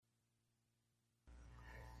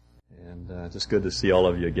and just good to see all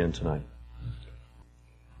of you again tonight.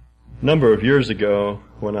 A number of years ago,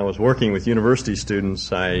 when I was working with university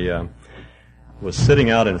students, I was sitting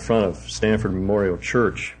out in front of Stanford Memorial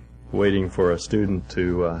Church waiting for a student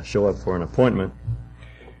to show up for an appointment.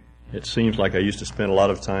 It seems like I used to spend a lot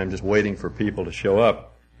of time just waiting for people to show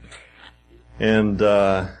up. And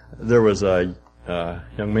there was a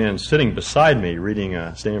young man sitting beside me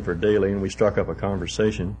reading Stanford Daily, and we struck up a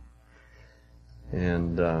conversation.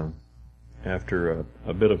 And after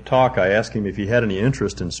a bit of talk, I asked him if he had any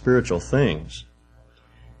interest in spiritual things.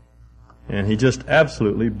 And he just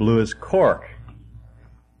absolutely blew his cork.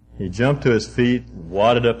 He jumped to his feet,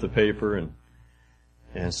 wadded up the paper,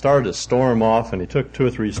 and started to storm off, and he took 2 or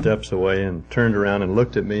 3 steps away and turned around and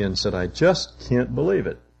looked at me and said, "I just can't believe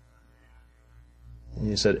it." And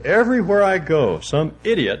he said, "Everywhere I go, some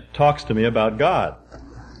idiot talks to me about God."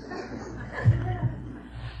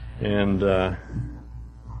 And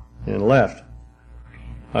left.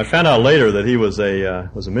 I found out later that he was a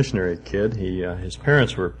missionary kid. His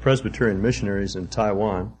parents were Presbyterian missionaries in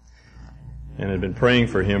Taiwan and had been praying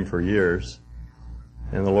for him for years.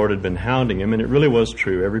 And the Lord had been hounding him, and it really was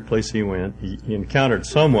true. Every place he went, he encountered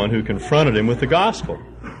someone who confronted him with the gospel.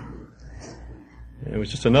 It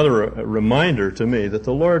was just another reminder to me that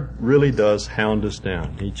the Lord really does hound us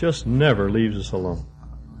down. He just never leaves us alone.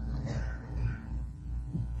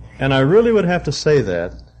 And I really would have to say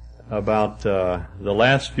that about the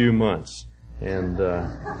last few months. And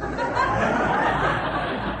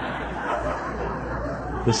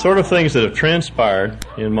the sort of things that have transpired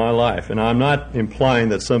in my life. And I'm not implying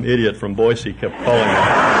that some idiot from Boise kept calling me.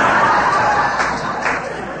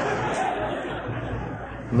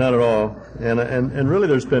 Not at all. And really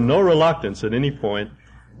there's been no reluctance at any point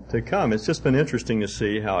to come. It's just been interesting to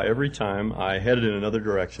see how every time I headed in another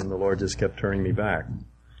direction, the Lord just kept turning me back.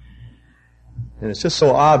 And it's just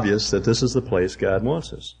so obvious that this is the place God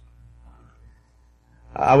wants us.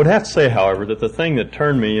 I would have to say, however, that the thing that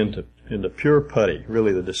turned me into pure putty,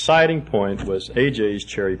 really the deciding point, was AJ's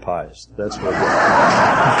cherry pies. That's what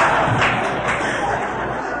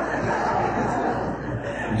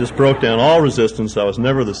it just broke down all resistance. I was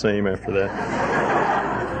never the same after that.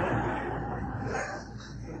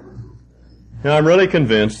 Now, I'm really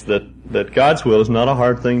convinced that God's will is not a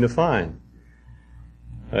hard thing to find.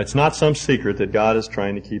 It's not some secret that God is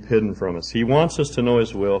trying to keep hidden from us. He wants us to know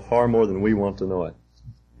His will far more than we want to know it.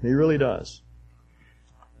 He really does.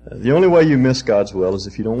 The only way you miss God's will is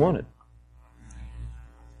if you don't want it.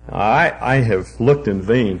 I have looked in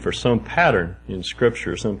vain for some pattern in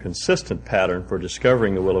Scripture, some consistent pattern for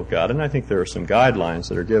discovering the will of God, and I think there are some guidelines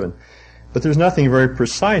that are given. But there's nothing very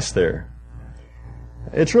precise there.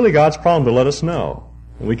 It's really God's problem to let us know.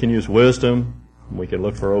 We can use wisdom. We can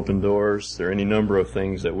look for open doors. There are any number of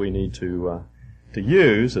things that we need to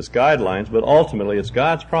use as guidelines, but ultimately it's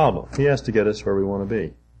God's problem. He has to get us where we want to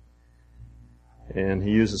be. And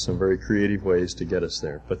He uses some very creative ways to get us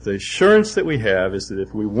there. But the assurance that we have is that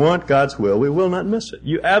if we want God's will, we will not miss it.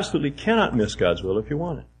 You absolutely cannot miss God's will if you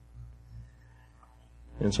want it.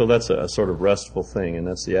 And so that's a sort of restful thing, and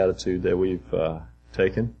that's the attitude that we've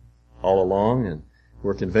taken all along. And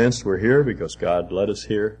we're convinced we're here because God led us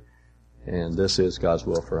here. And this is God's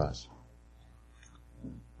will for us.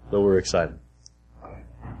 So we're excited.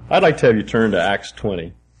 I'd like to have you turn to Acts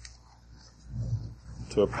 20,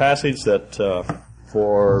 to a passage that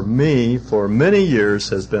for me, for many years,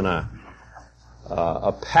 has been a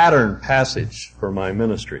pattern passage for my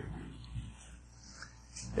ministry.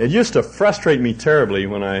 It used to frustrate me terribly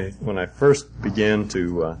when I first began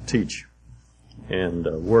to teach and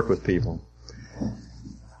work with people,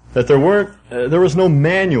 that there was no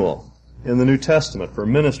manual in the New Testament for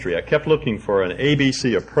ministry. I kept looking for an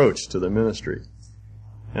ABC approach to the ministry,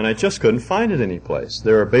 and I just couldn't find it anyplace.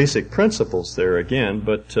 There are basic principles there again,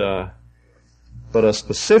 but a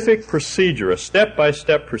specific procedure, a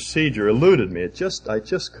step-by-step procedure, eluded me. I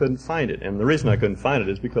just couldn't find it, and the reason I couldn't find it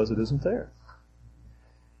is because it isn't there.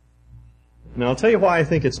 Now, I'll tell you why I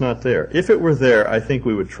think it's not there. If it were there, I think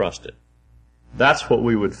we would trust it. That's what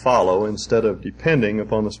we would follow instead of depending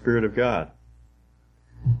upon the Spirit of God.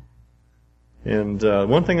 And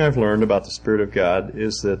one thing I've learned about the Spirit of God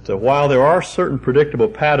is that while there are certain predictable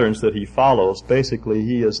patterns that He follows, basically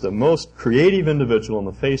He is the most creative individual on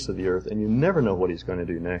the face of the earth, and you never know what He's going to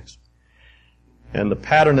do next. And the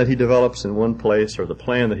pattern that He develops in one place, or the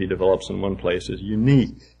plan that He develops in one place, is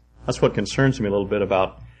unique. That's what concerns me a little bit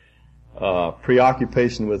about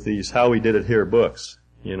preoccupation with these How We Did It Here books,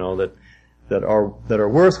 that are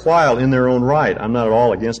worthwhile in their own right. I'm not at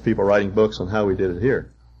all against people writing books on how we did it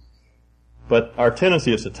here. But our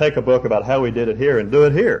tendency is to take a book about how we did it here and do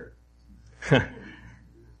it here.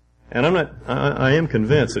 And I am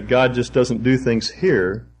convinced that God just doesn't do things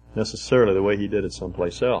here necessarily the way He did it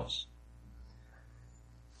someplace else.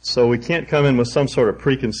 So we can't come in with some sort of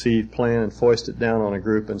preconceived plan and foist it down on a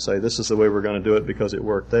group and say, this is the way we're going to do it because it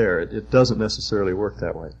worked there. It doesn't necessarily work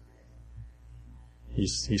that way.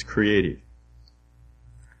 He's creative.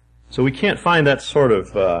 So we can't find that sort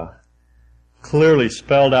of clearly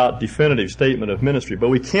spelled out definitive statement of ministry, but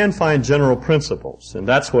we can find general principles, and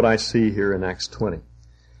that's what I see here in Acts 20.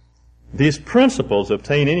 These principles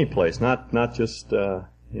obtain any place, not just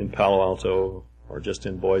in Palo Alto or just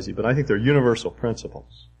in Boise, but I think they're universal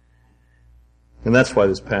principles. And that's why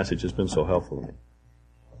this passage has been so helpful to me.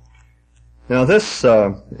 Now this,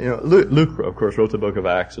 Luke, of course, wrote the book of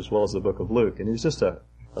Acts as well as the book of Luke, and he's just a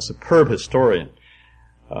superb historian.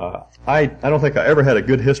 I don't think I ever had a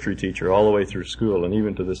good history teacher all the way through school, and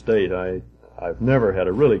even to this date, I've never had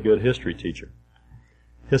a really good history teacher.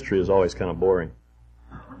 History is always kind of boring.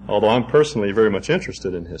 Although I'm personally very much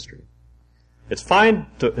interested in history. It's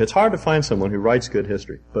hard to find someone who writes good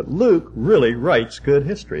history, but Luke really writes good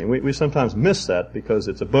history, and we sometimes miss that because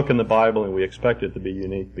it's a book in the Bible and we expect it to be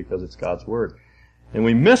unique because it's God's Word. And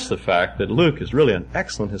we miss the fact that Luke is really an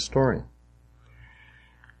excellent historian.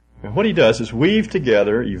 And what he does is weave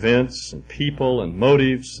together events and people and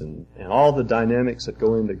motives and all the dynamics that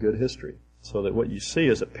go into good history, so that what you see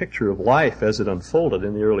is a picture of life as it unfolded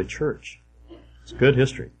in the early church. It's good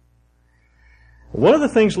history. One of the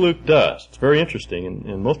things Luke does, it's very interesting,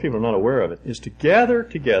 and most people are not aware of it, is to gather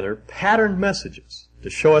together patterned messages to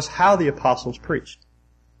show us how the apostles preached.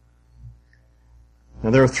 Now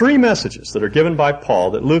there are 3 messages that are given by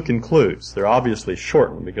Paul that Luke includes. They're obviously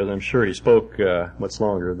shortened because I'm sure he spoke much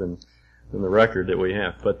longer than the record that we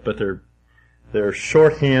have. But they're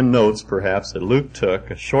shorthand notes perhaps that Luke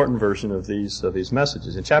took, a shortened version of these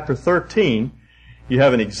messages. In chapter 13, you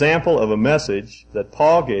have an example of a message that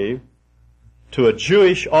Paul gave to a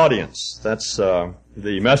Jewish audience. That's the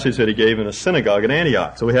message that he gave in a synagogue at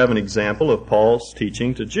Antioch. So we have an example of Paul's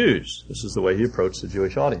teaching to Jews. This is the way he approached the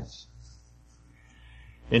Jewish audience.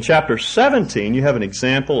 In chapter 17, you have an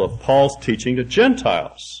example of Paul's teaching to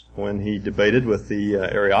Gentiles when he debated with the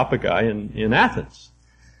Areopagus in Athens.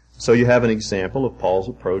 So you have an example of Paul's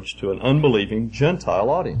approach to an unbelieving Gentile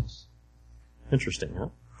audience. Interesting, huh?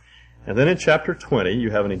 And then in chapter 20,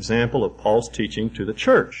 you have an example of Paul's teaching to the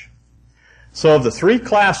church. So of the 3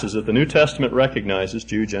 classes that the New Testament recognizes,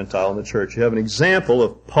 Jew, Gentile, and the church, you have an example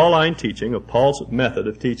of Pauline teaching, of Paul's method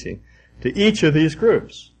of teaching, to each of these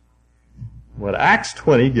groups. What Acts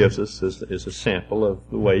 20 gives us is a sample of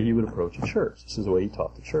the way he would approach a church. This is the way he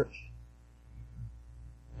taught the church.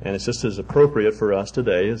 And it's just as appropriate for us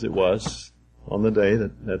today as it was on the day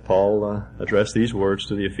that Paul addressed these words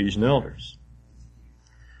to the Ephesian elders.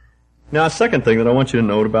 Now, a second thing that I want you to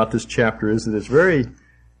note about this chapter is that it's very,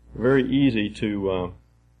 very easy to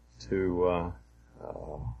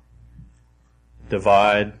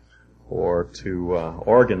divide or to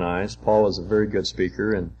organize. Paul is a very good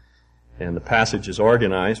speaker, and the passage is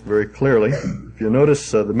organized very clearly. If you'll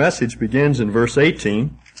notice, the message begins in verse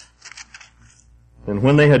 18. And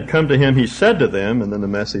when they had come to him, he said to them, and then the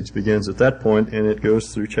message begins at that point, and it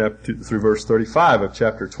goes through verse 35 of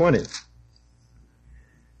chapter 20.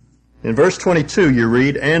 In verse 22, you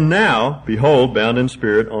read, "And now, behold, bound in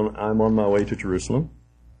spirit, I'm on my way to Jerusalem."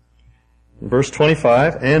 In verse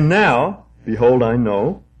 25, "And now, behold, I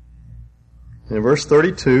know." In verse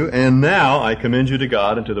 32, "And now I commend you to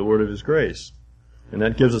God and to the word of His grace." And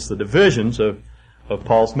that gives us the divisions of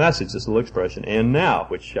Paul's message, this little expression, "and now,"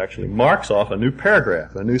 which actually marks off a new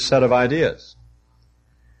paragraph, a new set of ideas.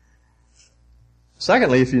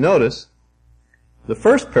 Secondly, if you notice, the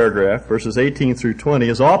first paragraph, verses 18 through 20,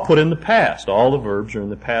 is all put in the past. All the verbs are in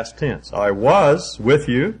the past tense. I was with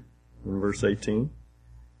you, in verse 18.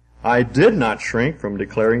 I did not shrink from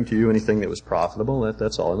declaring to you anything that was profitable.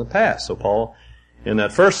 That's all in the past. So Paul, in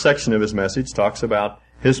that first section of his message, talks about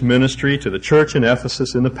his ministry to the church in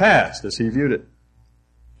Ephesus in the past, as he viewed it.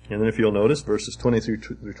 And then if you'll notice, verses 20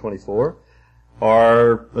 through 24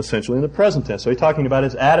 are essentially in the present tense. So he's talking about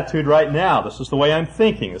his attitude right now. This is the way I'm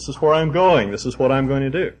thinking. This is where I'm going. This is what I'm going to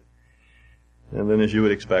do. And then, as you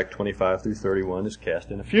would expect, 25 through 31 is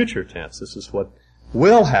cast in a future tense. This is what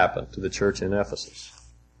will happen to the church in Ephesus.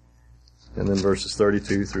 And then verses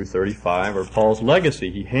 32 through 35 are Paul's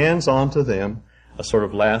legacy. He hands on to them a sort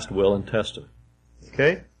of last will and testament.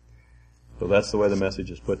 Okay? So that's the way the message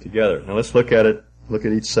is put together. Now let's look at it. Look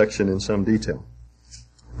at each section in some detail.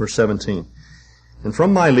 Verse 17. And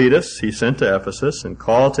from Miletus he sent to Ephesus and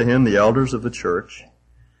called to him the elders of the church.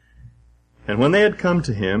 And when they had come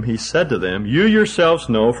to him, he said to them, "You yourselves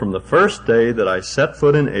know from the first day that I set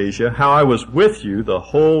foot in Asia how I was with you the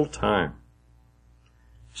whole time,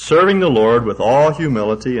 serving the Lord with all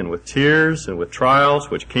humility and with tears and with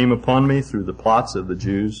trials which came upon me through the plots of the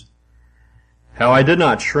Jews, how I did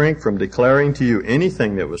not shrink from declaring to you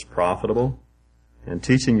anything that was profitable, and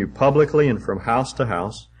teaching you publicly and from house to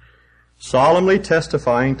house, solemnly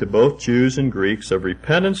testifying to both Jews and Greeks of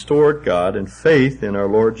repentance toward God and faith in our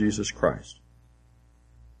Lord Jesus Christ."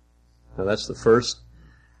 Now that's the first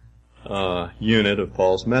unit of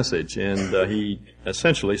Paul's message, and he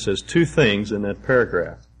essentially says two things in that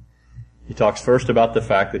paragraph. He talks first about the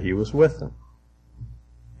fact that he was with them,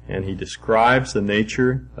 and he describes the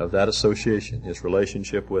nature of that association, his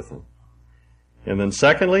relationship with them. And then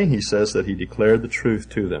secondly, he says that he declared the truth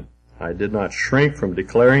to them. "I did not shrink from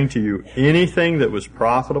declaring to you anything that was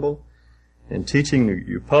profitable, and teaching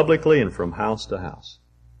you publicly and from house to house."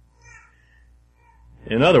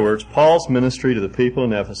 In other words, Paul's ministry to the people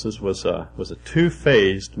in Ephesus was a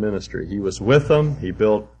two-phased ministry. He was with them, he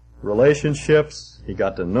built relationships, he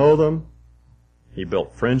got to know them, he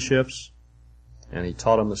built friendships, and he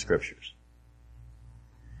taught them the Scriptures.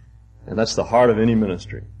 And that's the heart of any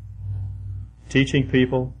ministry. Teaching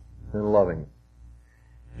people and loving them.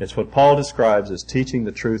 It's what Paul describes as teaching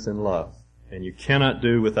the truth in love. And you cannot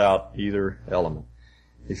do without either element.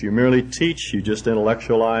 If you merely teach, you just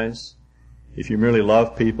intellectualize. If you merely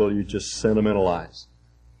love people, you just sentimentalize.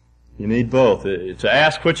 You need both. To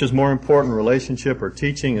ask which is more important, relationship or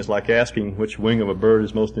teaching, is like asking which wing of a bird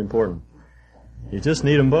is most important. You just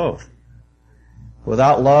need them both.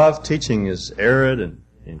 Without love, teaching is arid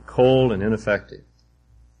and cold and ineffective.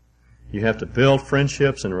 You have to build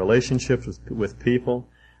friendships and relationships with people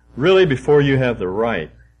really before you have the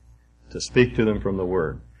right to speak to them from the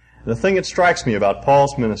Word. The thing that strikes me about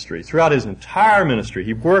Paul's ministry, throughout his entire ministry,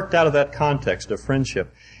 he worked out of that context of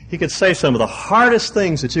friendship. He could say some of the hardest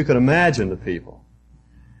things that you could imagine to people.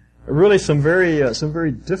 Really some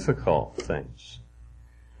very difficult things.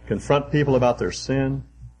 Confront people about their sin.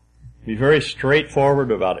 Be very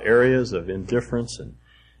straightforward about areas of indifference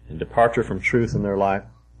and departure from truth in their life.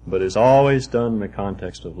 But is always done in the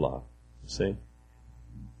context of love. See?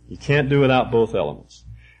 You can't do without both elements.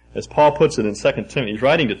 As Paul puts it in 2 Timothy, he's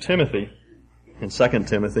writing to Timothy in 2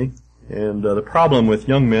 Timothy, and the problem with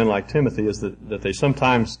young men like Timothy is that they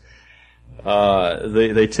sometimes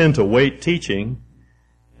they tend to weight teaching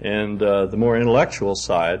and the more intellectual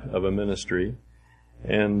side of a ministry,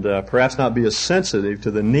 and perhaps not be as sensitive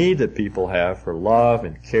to the need that people have for love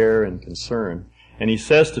and care and concern. And he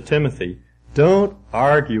says to Timothy, "Don't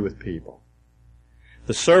argue with people.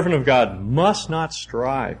 The servant of God must not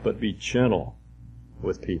strive, but be gentle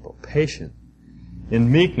with people, patient,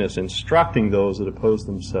 in meekness, instructing those that oppose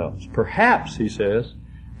themselves. Perhaps," he says,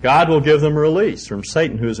 "God will give them release from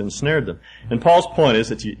Satan who has ensnared them." And Paul's point is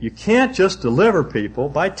that you can't just deliver people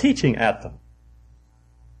by teaching at them.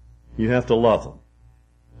 You have to love them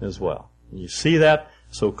as well. And you see that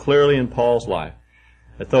so clearly in Paul's life.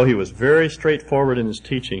 That though he was very straightforward in his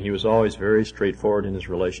teaching, he was always very straightforward in his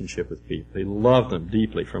relationship with people. He loved them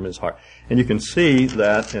deeply from his heart. And you can see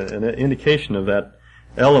that, an indication of that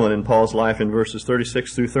element in Paul's life in verses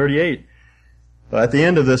 36 through 38. At the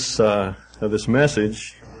end of this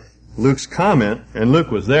message, Luke's comment, and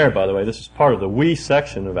Luke was there, by the way, this is part of the we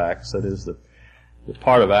section of Acts, that is the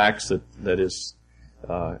part of Acts that is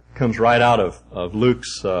comes right out of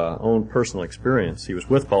Luke's own personal experience. He was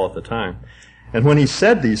with Paul at the time. And when he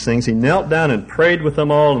said these things, he knelt down and prayed with them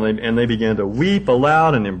all, and they began to weep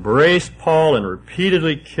aloud and embraced Paul and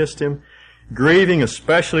repeatedly kissed him, grieving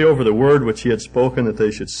especially over the word which he had spoken, that they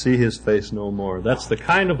should see his face no more. That's the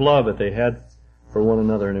kind of love that they had for one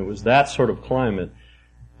another, and it was that sort of climate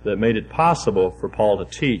that made it possible for Paul to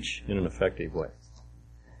teach in an effective way.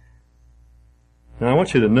 Now I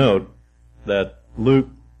want you to note that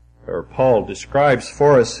Paul describes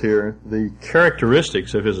for us here the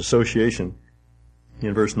characteristics of his association.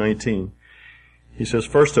 In verse 19, he says,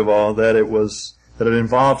 first of all, that it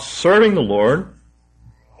involved serving the Lord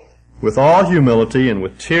with all humility and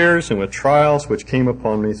with tears and with trials which came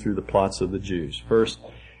upon me through the plots of the Jews. First,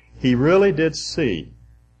 he really did see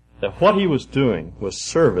that what he was doing was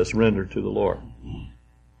service rendered to the Lord.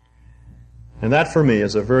 And that for me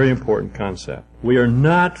is a very important concept. We are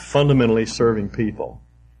not fundamentally serving people.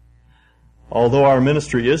 Although our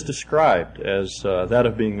ministry is described as that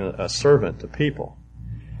of being a servant to people,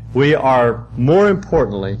 we are, more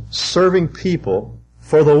importantly, serving people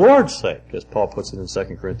for the Lord's sake, as Paul puts it in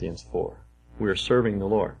 2 Corinthians 4. We are serving the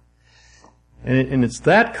Lord. And it's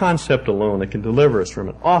that concept alone that can deliver us from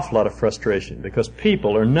an awful lot of frustration, because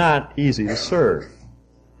people are not easy to serve.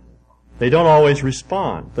 They don't always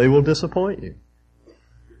respond. They will disappoint you.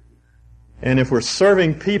 And if we're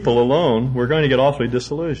serving people alone, we're going to get awfully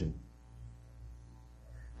disillusioned.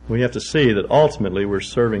 We have to see that ultimately we're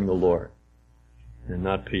serving the Lord and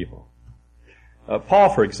not people. Paul,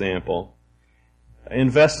 for example,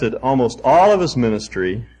 invested almost all of his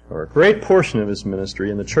ministry, or a great portion of his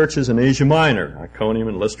ministry, in the churches in Asia Minor, Iconium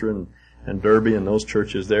and Lystra and Derbe and those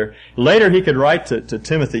churches there. Later he could write to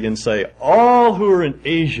Timothy and say, all who are in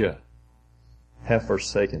Asia have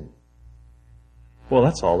forsaken me. Well,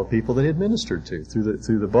 that's all the people that he had ministered to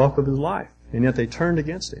through the bulk of his life. And yet they turned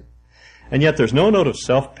against him. And yet there's no note of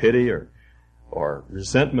self-pity or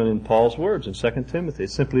resentment in Paul's words in 2 Timothy.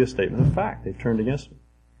 It's simply a statement of fact. They've turned against him.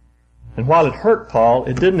 And while it hurt Paul,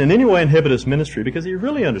 it didn't in any way inhibit his ministry, because he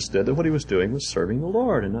really understood that what he was doing was serving the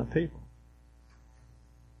Lord and not people.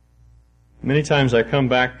 Many times I come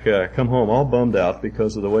home all bummed out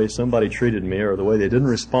because of the way somebody treated me, or the way they didn't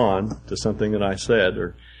respond to something that I said,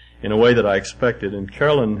 or in a way that I expected. And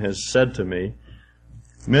Carolyn has said to me,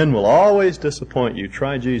 men will always disappoint you.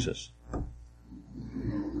 Try Jesus.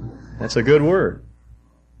 That's a good word.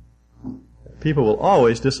 People will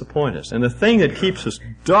always disappoint us. And the thing that keeps us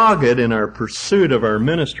dogged in our pursuit of our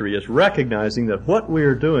ministry is recognizing that what we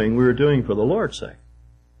are doing for the Lord's sake,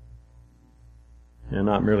 and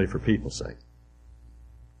not merely for people's sake.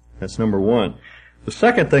 That's number one. The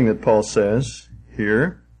second thing that Paul says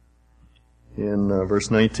here in verse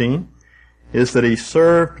 19 is that he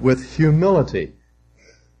served with humility.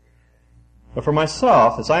 But for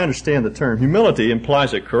myself, as I understand the term, humility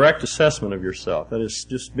implies a correct assessment of yourself. That is,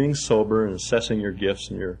 just being sober and assessing your gifts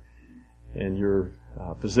and your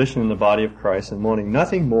position in the body of Christ, and wanting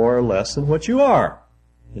nothing more or less than what you are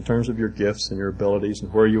in terms of your gifts and your abilities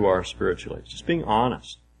and where you are spiritually. Just being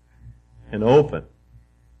honest and open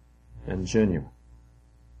and genuine.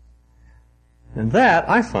 And that,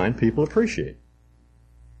 I find, people appreciate.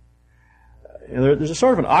 There's a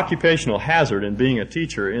sort of an occupational hazard in being a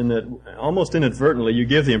teacher, in that almost inadvertently you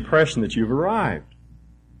give the impression that you've arrived.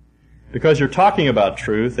 Because you're talking about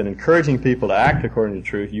truth and encouraging people to act according to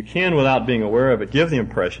truth, you can, without being aware of it, give the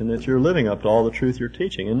impression that you're living up to all the truth you're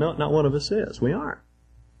teaching. And not one of us is. We aren't.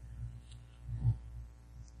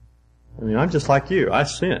 I mean, I'm just like you. I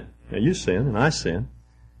sin. Now, you sin, and I sin.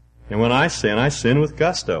 And when I sin with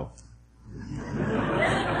gusto.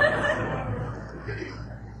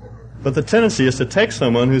 But the tendency is to take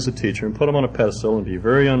someone who's a teacher and put them on a pedestal and be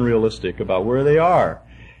very unrealistic about where they are.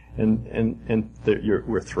 And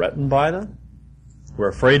we're threatened by them. We're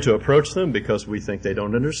afraid to approach them because we think they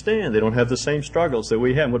don't understand. They don't have the same struggles that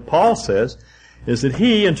we have. And what Paul says is that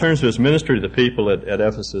he, in terms of his ministry to the people at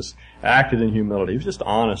Ephesus, acted in humility. He was just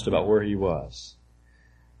honest about where he was.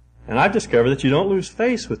 And I've discovered that you don't lose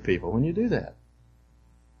face with people when you do that.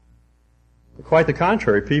 Quite the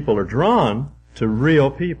contrary, people are drawn to real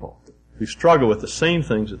people who struggle with the same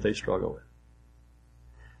things that they struggle with.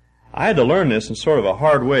 I had to learn this in sort of a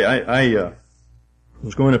hard way. I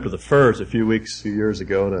was going up to the Firs a few years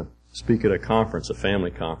ago to speak at a conference, a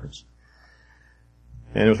family conference.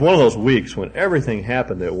 And it was one of those weeks when everything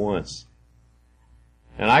happened at once.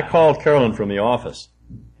 And I called Carolyn from the office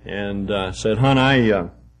and said, "Hon,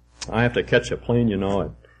 I have to catch a plane,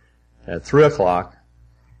 at 3 o'clock.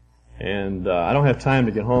 And I don't have time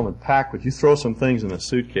to get home and pack. Would you throw some things in a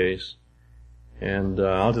suitcase? And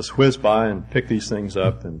I'll just whiz by and pick these things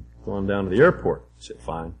up and go on down to the airport." I said,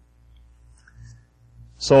 "Fine."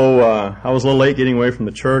 So I was a little late getting away from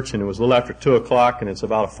the church, and it was a little after 2 o'clock, and it's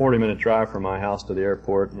about a 40-minute drive from my house to the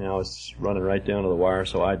airport, and I was running right down to the wire.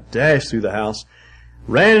 So I dashed through the house,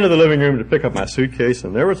 ran into the living room to pick up my suitcase,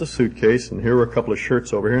 and there was a suitcase, and here were a couple of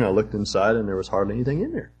shirts over here, and I looked inside, and there was hardly anything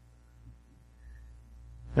in there.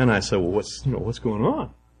 And I said, "Well, what's going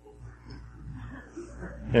on?"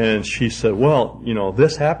 And she said, "Well,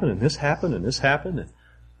 this happened, and this happened, and this happened, and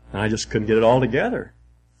I just couldn't get it all together."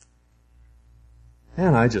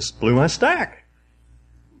 And I just blew my stack.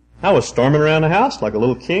 I was storming around the house like a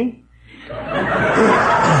little king.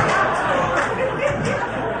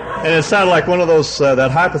 And it sounded like one of those,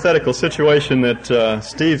 that hypothetical situation that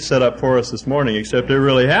Steve set up for us this morning, except it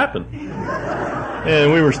really happened.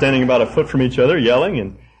 And we were standing about a foot from each other,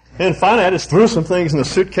 yelling, and finally I just threw some things in the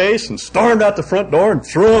suitcase and stormed out the front door and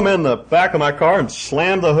threw them in the back of my car and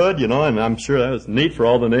slammed the hood, and I'm sure that was neat for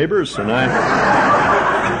all the neighbors. And I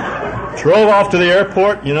drove off to the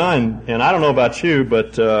airport, and I don't know about you,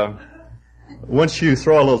 but once you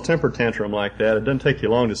throw a little temper tantrum like that, it doesn't take you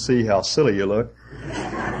long to see how silly you look.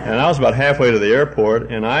 And I was about halfway to the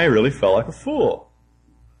airport, and I really felt like a fool.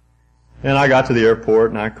 And I got to the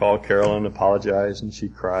airport, and I called Carolyn and apologized, and she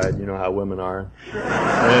cried. You know how women are.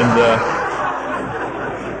 And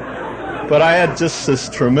But I had just this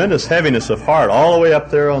tremendous heaviness of heart all the way up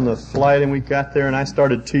there on the flight, and we got there, and I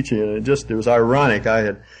started teaching, and it was ironic.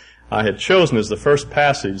 I had chosen as the first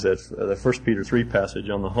passage, that the 1 Peter 3 passage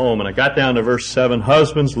on the home, and I got down to verse 7,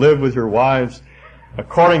 husbands, live with your wives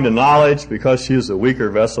according to knowledge, because she is a weaker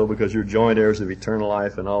vessel, because you're joint heirs of eternal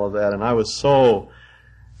life, and all of that. And I was so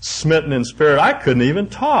smitten in spirit, I couldn't even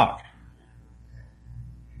talk.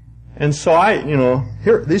 And so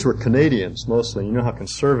these were Canadians mostly. You know how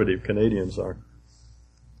conservative Canadians are.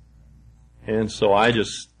 And so I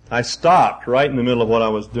stopped right in the middle of what I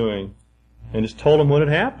was doing and just told them what had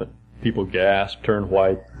happened. People gasped, turned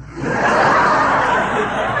white.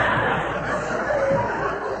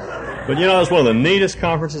 But it was one of the neatest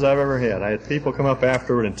conferences I've ever had. I had people come up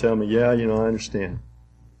afterward and tell me, yeah, I understand.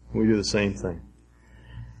 We do the same thing.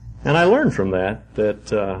 And I learned from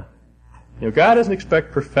that God doesn't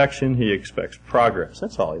expect perfection, He expects progress.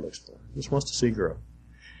 That's all He looks for. He just wants to see growth.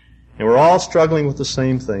 And we're all struggling with the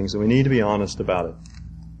same things, and we need to be honest about it.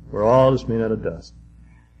 We're all just made out of dust.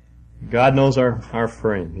 God knows our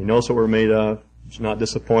frame. He knows what we're made of. He's not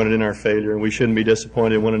disappointed in our failure, and we shouldn't be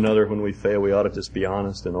disappointed in one another when we fail. We ought to just be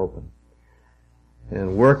honest and open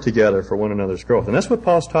and work together for one another's growth. And that's what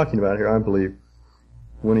Paul's talking about here, I believe,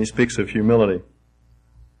 when he speaks of humility.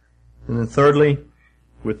 And then thirdly,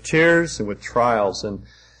 with tears and with trials. And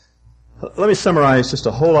let me summarize just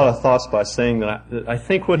a whole lot of thoughts by saying that I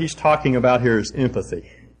think what he's talking about here is empathy.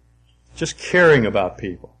 Just caring about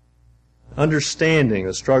people. Understanding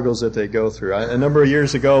the struggles that they go through. A number of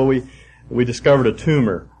years ago, we discovered a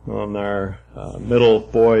tumor on our middle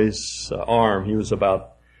boy's arm. He was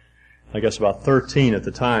about 13 at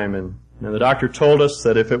the time, and the doctor told us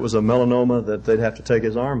that if it was a melanoma, that they'd have to take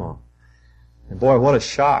his arm off. And boy, what a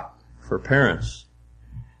shock for parents.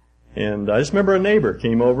 And I just remember a neighbor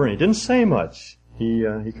came over, and he didn't say much. He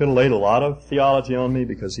could have laid a lot of theology on me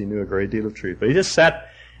because he knew a great deal of truth. But he just sat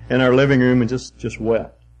in our living room and just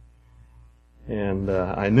wept. And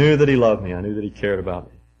I knew that he loved me. I knew that he cared about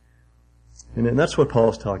me. And that's what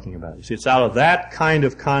Paul's talking about. You see, it's out of that kind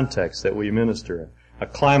of context that we minister, a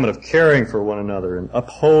climate of caring for one another and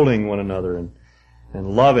upholding one another and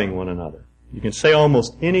loving one another. You can say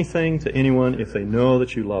almost anything to anyone if they know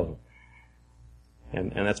that you love them.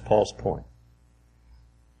 And that's Paul's point.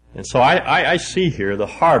 And so I see here the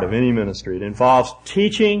heart of any ministry. It involves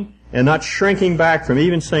teaching and not shrinking back from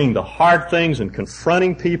even saying the hard things and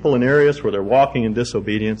confronting people in areas where they're walking in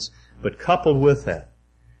disobedience. But coupled with that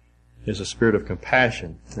is a spirit of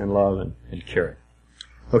compassion and love and caring.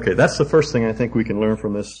 Okay, that's the first thing I think we can learn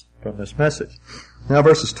from this message. Now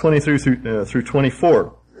verses 23 through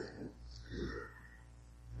 24.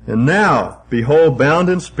 And now, behold, bound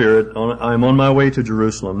in spirit, I am on my way to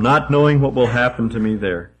Jerusalem, not knowing what will happen to me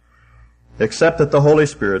there, except that the Holy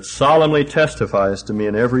Spirit solemnly testifies to me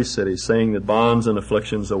in every city, saying that bonds and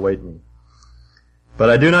afflictions await me. But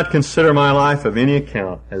I do not consider my life of any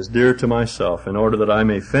account as dear to myself, in order that I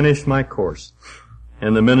may finish my course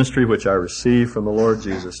and the ministry which I received from the Lord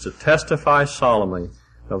Jesus, to testify solemnly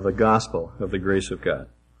of the gospel of the grace of God.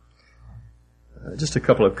 Just a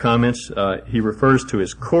couple of comments. He refers to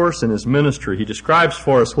his course and his ministry. He describes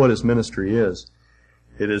for us what his ministry is.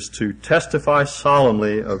 It is to testify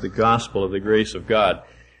solemnly of the gospel of the grace of God.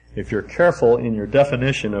 If you're careful in your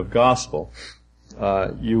definition of gospel,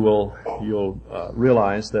 you'll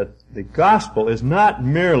realize that the gospel is not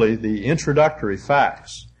merely the introductory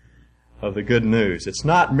facts of the good news. It's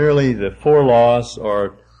not merely the 4 laws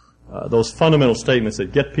or those fundamental statements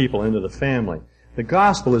that get people into the family. The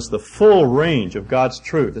gospel is the full range of God's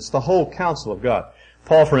truth. It's the whole counsel of God.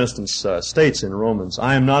 Paul, for instance, states in Romans,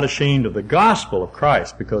 I am not ashamed of the gospel of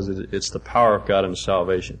Christ, because it's the power of God unto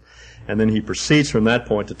salvation. And then he proceeds from that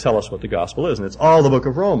point to tell us what the gospel is. And it's all the book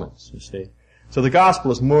of Romans, you see. So the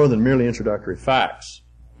gospel is more than merely introductory facts.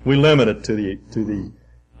 We limit it to the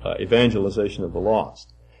evangelization of the lost.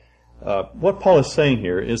 What Paul is saying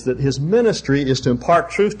here is that his ministry is to impart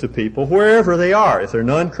truth to people wherever they are. If they're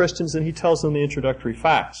non-Christians, then he tells them the introductory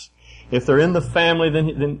facts. If they're in the family,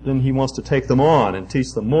 then he wants to take them on and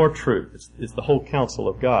teach them more truth. It's the whole counsel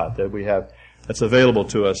of God that we have that's available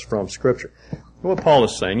to us from Scripture. And what Paul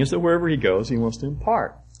is saying is that wherever he goes, he wants to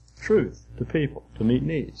impart truth to people, to meet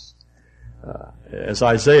needs. As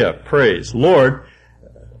Isaiah prays, Lord,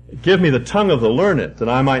 give me the tongue of the learned, that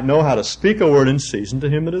I might know how to speak a word in season to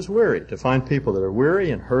him that is weary, to find people that are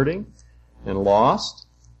weary and hurting and lost,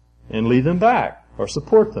 and lead them back, or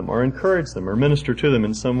support them, or encourage them, or minister to them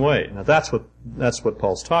in some way. Now that's what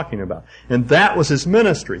Paul's talking about. And that was his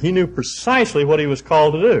ministry. He knew precisely what he was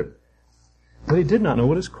called to do. But he did not know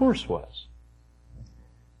what his course was.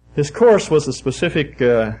 His course was a specific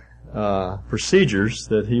procedures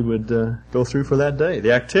that he would go through for that day,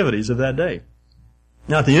 the activities of that day.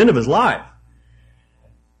 Now, at the end of his life,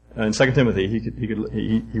 in 2 Timothy,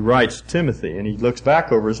 he writes Timothy, and he looks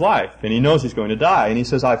back over his life, and he knows he's going to die, and he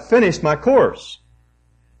says, "I've finished my course."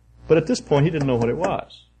 But at this point, he didn't know what it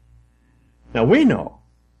was. Now, we know,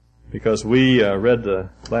 because we read the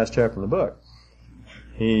last chapter in the book.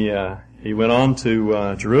 He went on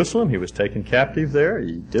to Jerusalem. He was taken captive there.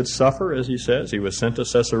 He did suffer, as he says. He was sent to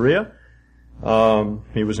Caesarea.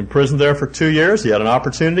 He was imprisoned there for 2 years. He had an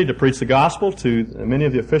opportunity to preach the gospel to many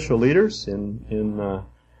of the official leaders in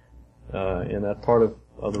that part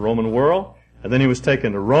of the Roman world. And then he was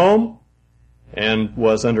taken to Rome and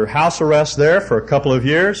was under house arrest there for a couple of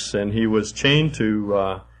years. And he was chained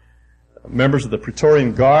to members of the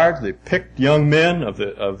Praetorian Guard, the picked young men of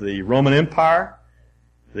the Roman Empire,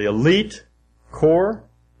 the elite corps,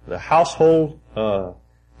 the household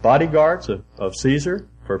bodyguards of Caesar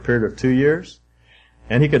for a period of 2 years.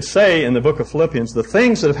 And he could say in the book of Philippians, "The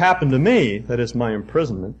things that have happened to me," that is my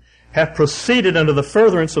imprisonment, "have proceeded unto the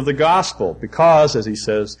furtherance of the gospel," because, as he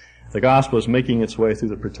says, the gospel is making its way through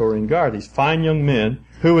the Praetorian Guard. These fine young men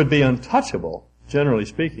who would be untouchable, generally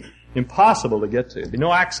speaking, impossible to get to. There'd be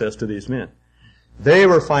no access to these men. They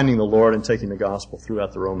were finding the Lord and taking the gospel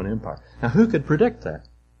throughout the Roman Empire. Now, who could predict that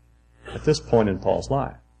at this point in Paul's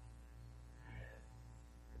life?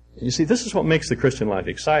 You see, this is what makes the Christian life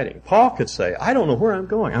exciting. Paul could say, "I don't know where I'm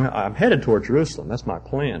going. I'm headed toward Jerusalem. That's my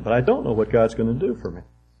plan. But I don't know what God's going to do for me.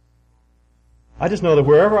 I just know that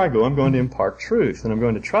wherever I go, I'm going to impart truth, and I'm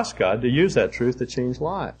going to trust God to use that truth to change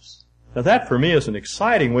lives." Now, that for me is an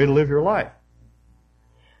exciting way to live your life.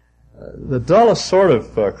 The dullest sort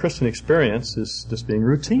of Christian experience is just being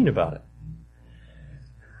routine about it.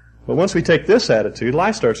 But once we take this attitude,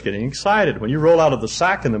 life starts getting excited. When you roll out of the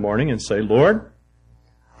sack in the morning and say, "Lord,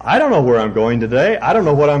 I don't know where I'm going today. I don't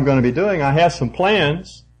know what I'm going to be doing. I have some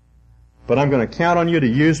plans, but I'm going to count on you to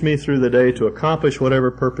use me through the day to accomplish whatever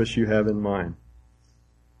purpose you have in mind."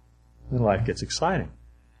 Then life gets exciting.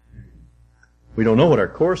 We don't know what our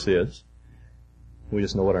course is. We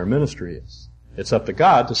just know what our ministry is. It's up to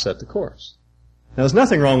God to set the course. Now, there's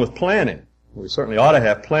nothing wrong with planning. We certainly ought to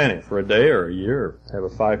have planning for a day or a year, or have a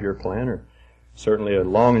 5-year plan, or certainly a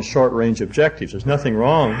long and short range objectives. There's nothing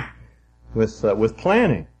wrong with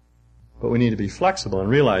planning. But we need to be flexible and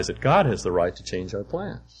realize that God has the right to change our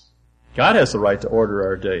plans. God has the right to order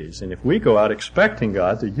our days. And if we go out expecting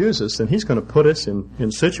God to use us, then He's going to put us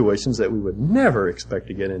in situations that we would never expect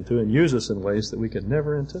to get into and use us in ways that we could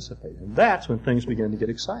never anticipate. And that's when things begin to get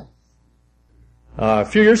exciting. A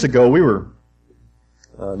few years ago,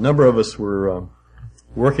 a number of us were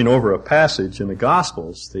working over a passage in the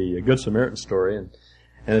Gospels, the Good Samaritan story, and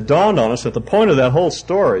it dawned on us that the point of that whole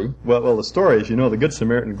story, well, the story, as you know, the Good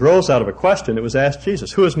Samaritan grows out of a question that was asked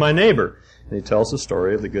Jesus, "Who is my neighbor?" And He tells the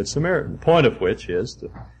story of the Good Samaritan, the point of which is the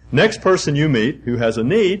next person you meet who has a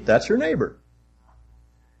need, that's your neighbor.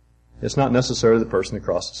 It's not necessarily the person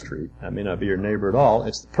across the street. That may not be your neighbor at all.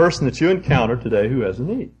 It's the person that you encounter today who has a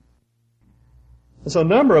need. And so a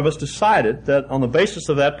number of us decided that on the basis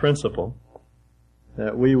of that principle,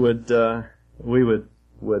 that we would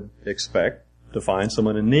expect to find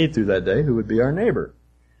someone in need through that day who would be our neighbor.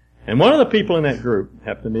 And one of the people in that group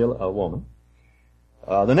happened to be a woman.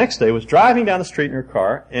 The next day was driving down the street in her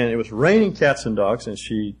car, and it was raining cats and dogs, and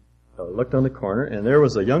she looked on the corner, and there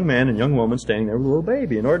was a young man and young woman standing there with a little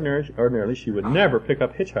baby. And ordinarily she would never pick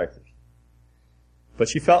up hitchhikers. But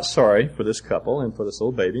she felt sorry for this couple and for this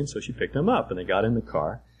little baby, and so she picked them up, and they got in the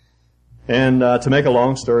car. And to make a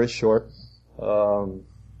long story short,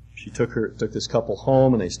 she took this couple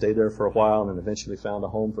home, and they stayed there for a while, and then eventually found a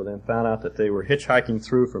home for them. Found out that they were hitchhiking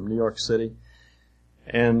through from New York City,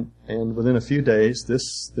 and within a few days,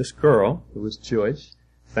 this girl who was Jewish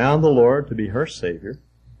found the Lord to be her Savior,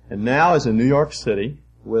 and now is in New York City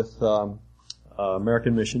with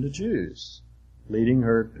American Mission to Jews, leading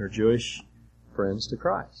her Jewish friends to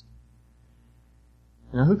Christ.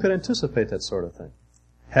 Now, who could anticipate that sort of thing?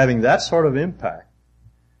 Having that sort of impact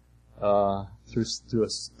through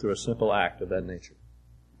a simple act of that nature.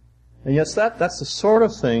 And yes, that's the sort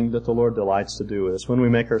of thing that the Lord delights to do with us when we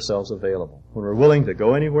make ourselves available. When we're willing to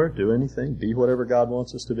go anywhere, do anything, be whatever God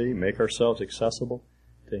wants us to be, make ourselves accessible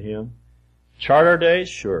to Him. Chart our days,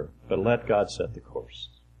 sure, but let God set the course.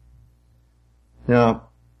 Now,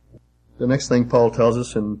 the next thing Paul tells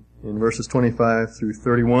us in verses 25 through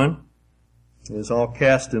 31 is all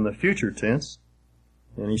cast in the future tense.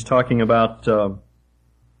 And he's talking about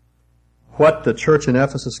what the church in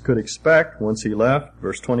Ephesus could expect once he left.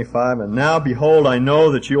 Verse 25, "And now, behold, I know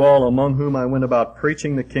that you all among whom I went about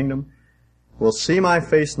preaching the kingdom will see my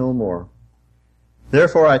face no more.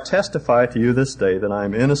 Therefore I testify to you this day that I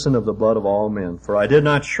am innocent of the blood of all men, for I did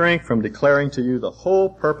not shrink from declaring to you the whole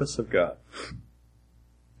purpose of God.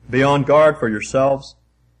 Be on guard for yourselves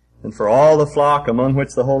and for all the flock among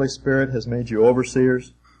which the Holy Spirit has made you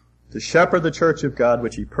overseers, to shepherd the church of God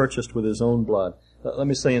which He purchased with His own blood. Let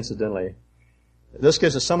me say incidentally, this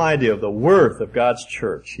gives us some idea of the worth of God's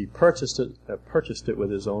church. He purchased it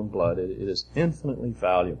with His own blood. It is infinitely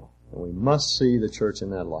valuable, and we must see the church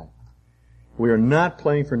in that light. We are not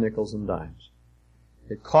playing for nickels and dimes.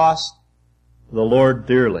 It cost the Lord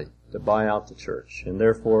dearly to buy out the church, and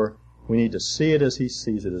therefore we need to see it as He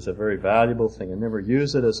sees it, as a very valuable thing, and never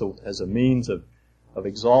use it as a means of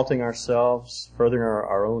exalting ourselves, furthering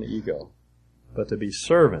our own ego, but to be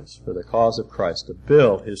servants for the cause of Christ, to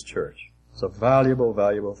build His church. It's a valuable,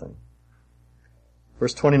 valuable thing.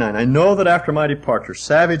 Verse 29, I know that after my departure,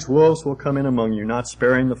 savage wolves will come in among you, not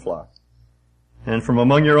sparing the flock. And from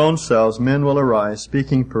among your own selves men will arise,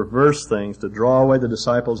 speaking perverse things to draw away the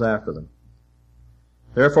disciples after them.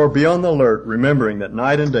 Therefore be on the alert, remembering that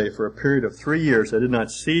night and day for a period of 3 years I did not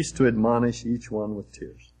cease to admonish each one with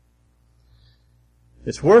tears.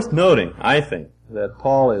 It's worth noting, I think, that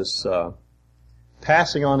Paul is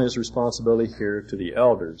passing on his responsibility here to the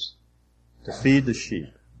elders to feed the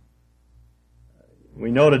sheep. We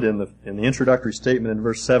noted in the introductory statement in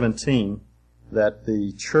verse 17 that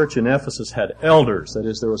the church in Ephesus had elders. That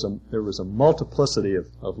is, there was a multiplicity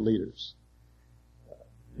of leaders.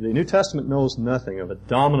 The New Testament knows nothing of a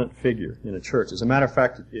dominant figure in a church. As a matter of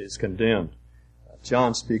fact, it is condemned.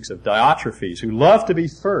 John speaks of Diotrephes, who loved to be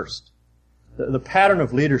first. The pattern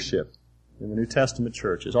of leadership in the New Testament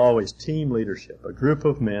church is always team leadership, a group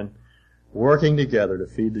of men working together to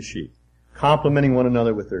feed the sheep, complementing one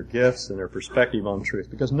another with their gifts and their perspective on truth,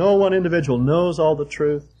 because no one individual knows all the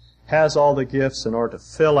truth, has all the gifts in order to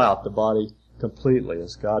fill out the body completely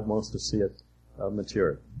as God wants to see it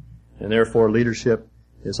mature. And therefore leadership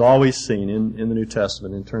is always seen in the New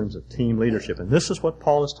Testament in terms of team leadership. And this is what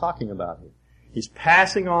Paul is talking about here. He's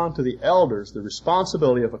passing on to the elders the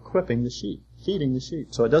responsibility of equipping the sheep, feeding the sheep.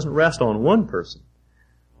 So it doesn't rest on one person,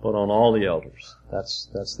 but on all the elders.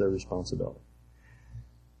 That's their responsibility.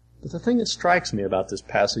 But the thing that strikes me about this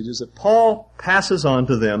passage is that Paul passes on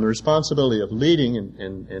to them the responsibility of leading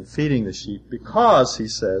and feeding the sheep because, he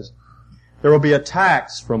says, there will be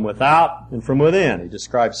attacks from without and from within. He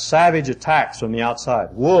describes savage attacks from the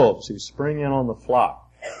outside, wolves who spring in on the flock.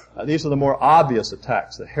 These are the more obvious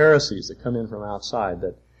attacks, the heresies that come in from outside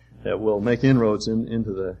that will make inroads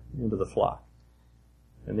into the flock.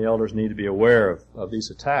 And the elders need to be aware of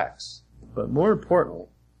these attacks. But more importantly,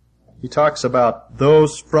 he talks about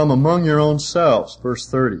those from among your own selves, verse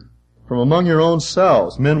 30. From among your own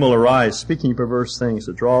selves men will arise, speaking perverse things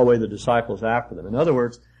to draw away the disciples after them. In other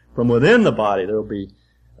words, from within the body there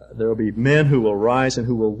will be men who will rise and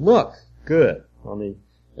who will look good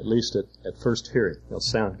at least at first hearing. They'll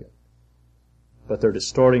sound good. But they're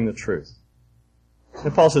distorting the truth.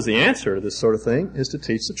 And Paul says the answer to this sort of thing is to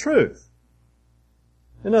teach the truth.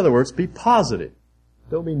 In other words, be positive.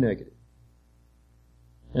 Don't be negative.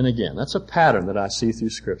 And again, that's a pattern that I see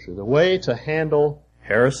through Scripture. The way to handle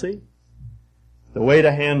heresy, the way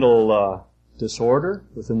to handle disorder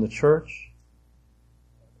within the church,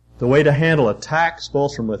 the way to handle attacks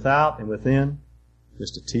both from without and within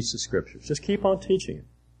is to teach the Scriptures. Just keep on teaching it.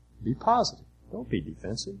 Be positive. Don't be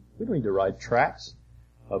defensive. We don't need to write tracts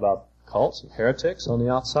about cults and heretics on the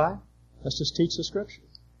outside. Let's just teach the Scriptures.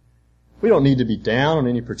 We don't need to be down on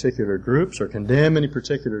any particular groups or condemn any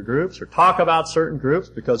particular groups or talk about certain groups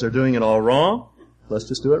because they're doing it all wrong. Let's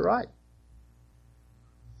just do it right.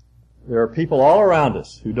 There are people all around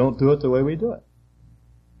us who don't do it the way we do it.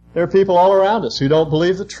 There are people all around us who don't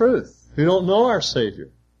believe the truth, who don't know our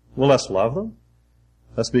Savior. Well, let's love them.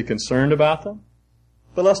 Let's be concerned about them.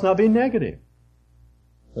 But let's not be negative.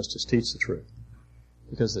 Let's just teach the truth.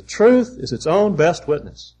 Because the truth is its own best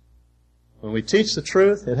witness. When we teach the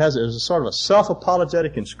truth, there's a sort of a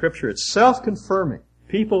self-apologetic in Scripture. It's self-confirming.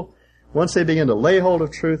 People, once they begin to lay hold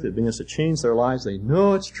of truth, it begins to change their lives. They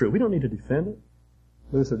know it's true. We don't need to defend it.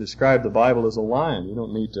 Luther described the Bible as a lion. You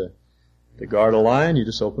don't need to guard a lion. You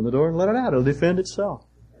just open the door and let it out. It'll defend itself.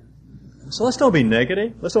 So let's don't be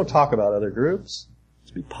negative. Let's don't talk about other groups.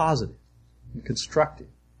 Let's be positive and constructive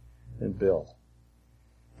and build.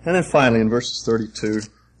 And then finally in verses 32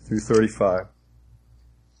 through 35,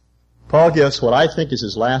 Paul gives what I think is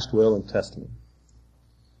his last will and testament.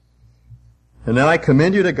 And now I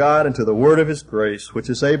commend you to God and to the word of His grace, which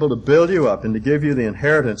is able to build you up and to give you the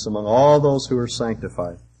inheritance among all those who are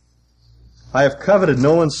sanctified. I have coveted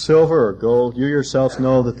no one's silver or gold. You yourselves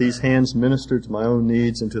know that these hands ministered to my own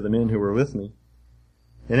needs and to the men who were with me.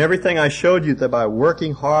 In everything I showed you that by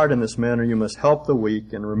working hard in this manner you must help the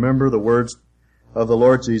weak, and remember the words of the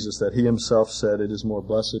Lord Jesus that He Himself said, it is more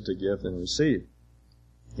blessed to give than receive.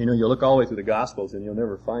 You know, you look all the way through the Gospels and you'll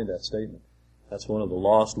never find that statement. That's one of the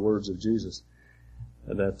lost words of Jesus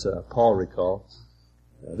that Paul recalled.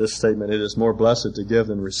 This statement, it is more blessed to give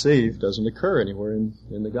than receive, doesn't occur anywhere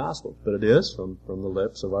in the Gospel, but it is from the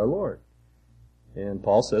lips of our Lord. And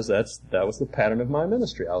Paul says that was the pattern of my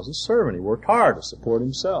ministry. I was a servant. He worked hard to support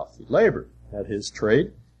himself. He labored at his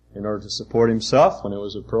trade in order to support himself when it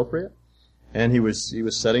was appropriate. And he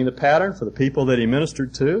was setting the pattern for the people that he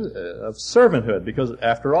ministered to of servanthood, because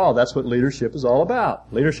after all, that's what leadership is all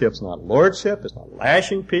about. Leadership's not lordship. It's not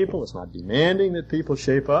lashing people. It's not demanding that people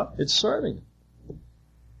shape up. It's serving.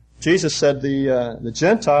 Jesus said the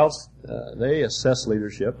Gentiles, they assess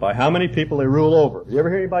leadership by how many people they rule over. You ever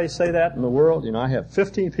hear anybody say that in the world? You know, I have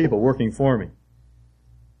 15 people working for me.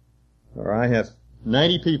 Or I have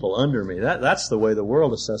 90 people under me. That's the way the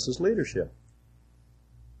world assesses leadership.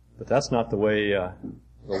 But that's not the way the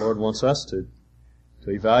Lord wants us to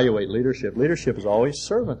evaluate leadership. Leadership is always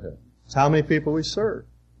servanthood. It's how many people we serve.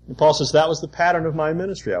 And Paul says that was the pattern of my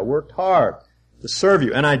ministry. I worked hard to serve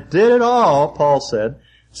you. And I did it all, Paul said,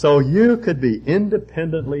 so you could be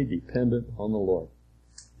independently dependent on the Lord.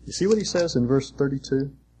 You see what he says in verse 32?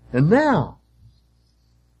 And now,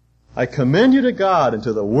 I commend you to God and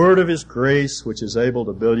to the word of His grace, which is able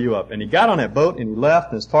to build you up. And he got on that boat and he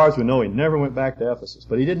left, and as far as we know, he never went back to Ephesus.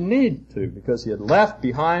 But he didn't need to, because he had left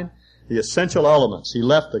behind the essential elements. He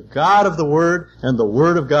left the God of the Word and the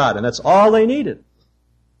Word of God, and that's all they needed.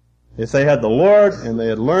 If they had the Lord and they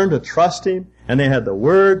had learned to trust Him, and they had the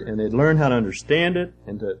Word and they'd learned how to understand it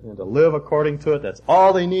and to live according to it, that's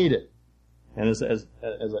all they needed. And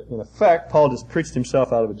in effect, Paul just preached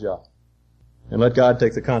himself out of a job and let God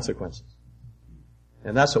take the consequences.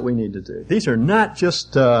 And that's what we need to do. These are not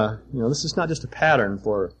just, this is not just a pattern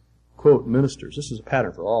for, quote, ministers. This is a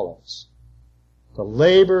pattern for all of us. To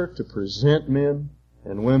labor to present men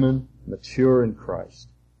and women mature in Christ.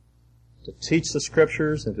 To teach the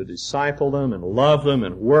Scriptures and to disciple them and love them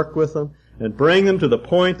and work with them and bring them to the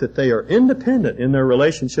point that they are independent in their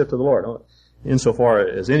relationship to the Lord. Insofar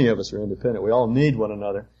as any of us are independent, we all need one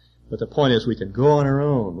another. But the point is we can go on our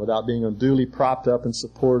own without being unduly propped up and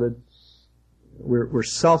supported. We're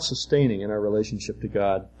self-sustaining in our relationship to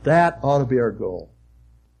God. That ought to be our goal.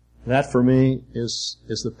 That, for me, is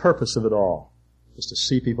the purpose of it all, is to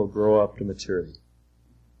see people grow up to maturity.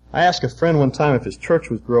 I asked a friend one time if his church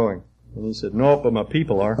was growing, and he said, "No, but my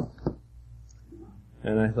people are."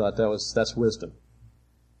 And I thought that's wisdom.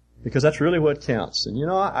 Because that's really what counts. And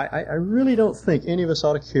I really don't think any of us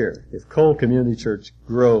ought to care if Cole Community Church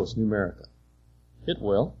grows numerically. It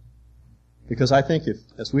will. Because I think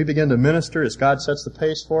as we begin to minister, as God sets the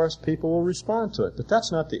pace for us, people will respond to it. But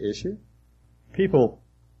that's not the issue. People,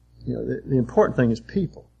 the important thing is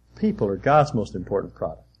people. People are God's most important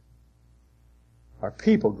product. Are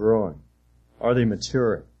people growing? Are they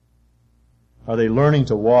maturing? Are they learning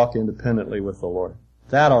to walk independently with the Lord?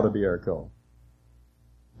 That ought to be our goal.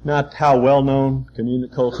 Not how well-known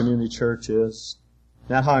Cole Community Church is.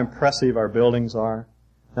 Not how impressive our buildings are.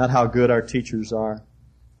 Not how good our teachers are.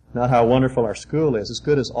 Not how wonderful our school is. As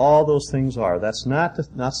good as all those things are, that's not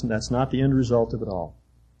the end result of it all.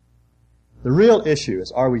 The real issue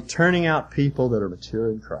is, are we turning out people that are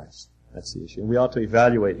mature in Christ? That's the issue. And we ought to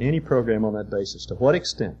evaluate any program on that basis. To what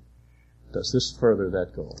extent does this further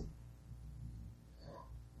that goal?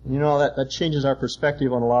 That changes our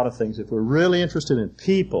perspective on a lot of things. If we're really interested in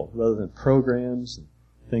people rather than programs and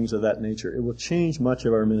things of that nature, it will change much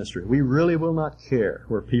of our ministry. We really will not care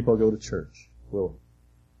where people go to church, will we?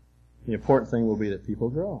 The important thing will be that people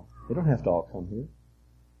grow. They don't have to all come here.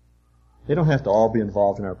 They don't have to all be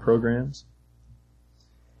involved in our programs.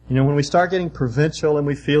 When we start getting provincial and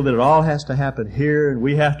we feel that it all has to happen here and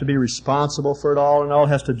we have to be responsible for it all and all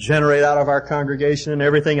has to generate out of our congregation and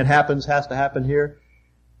everything that happens has to happen here,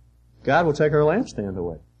 God will take our lampstand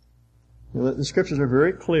away. The Scriptures are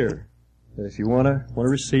very clear that if you want to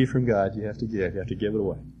receive from God, you have to give. You have to give it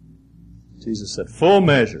away. Jesus said, full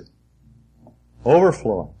measure,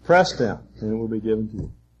 overflowing, pressed down, and it will be given to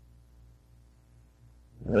you.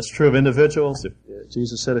 That's true of individuals.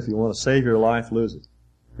 Jesus said, if you want to save your life, lose it.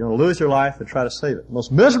 If you want to lose your life, then try to save it. The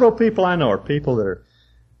most miserable people I know are people that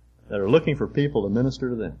are looking for people to minister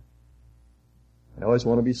to them. They always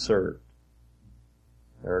want to be served.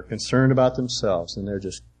 They're concerned about themselves, and they're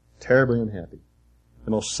just terribly unhappy.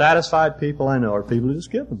 The most satisfied people I know are people who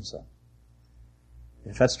just give themselves.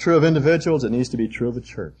 If that's true of individuals, it needs to be true of the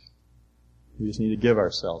church. We just need to give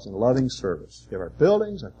ourselves in loving service. Give our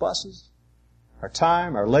buildings, our buses, our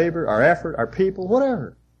time, our labor, our effort, our people,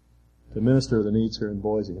 whatever. to minister to the needs here in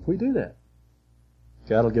Boise. If we do that,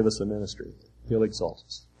 God will give us a ministry. He'll exalt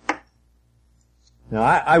us. Now,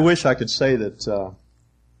 I wish I could say that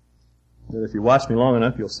that if you watch me long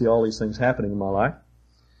enough, you'll see all these things happening in my life.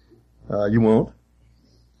 You won't.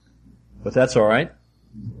 But that's all right.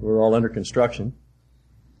 We're all under construction.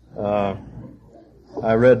 I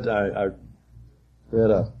read a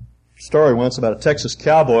story once about a Texas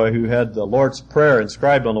cowboy who had the Lord's Prayer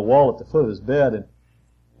inscribed on the wall at the foot of his bed,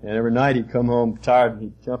 and every night he'd come home tired and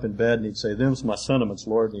he'd jump in bed and he'd say, "Them's my sentiments,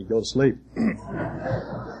 Lord," and he'd go to sleep. And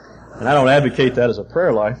I don't advocate that as a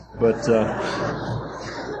prayer life, but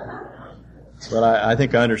I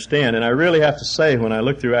think I understand. And I really have to say, when I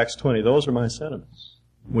look through Acts 20, those are my sentiments.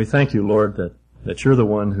 We thank you, Lord, that you're the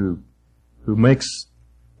one who makes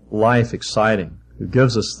life exciting, who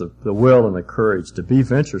gives us the will and the courage to be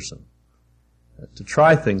venturesome, to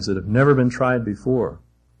try things that have never been tried before,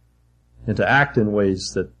 and to act in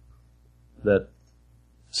ways that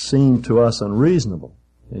seem to us unreasonable,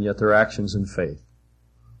 and yet they're actions in faith,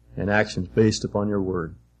 and actions based upon your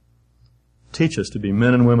word. Teach us to be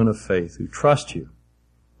men and women of faith who trust you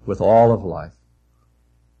with all of life.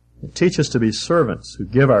 And teach us to be servants who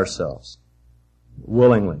give ourselves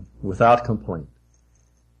willingly, without complaint.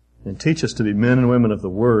 And teach us to be men and women of the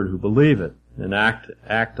word who believe it and act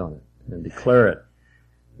on it and declare it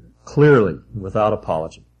clearly without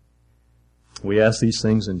apology. We ask these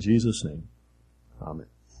things in Jesus' name.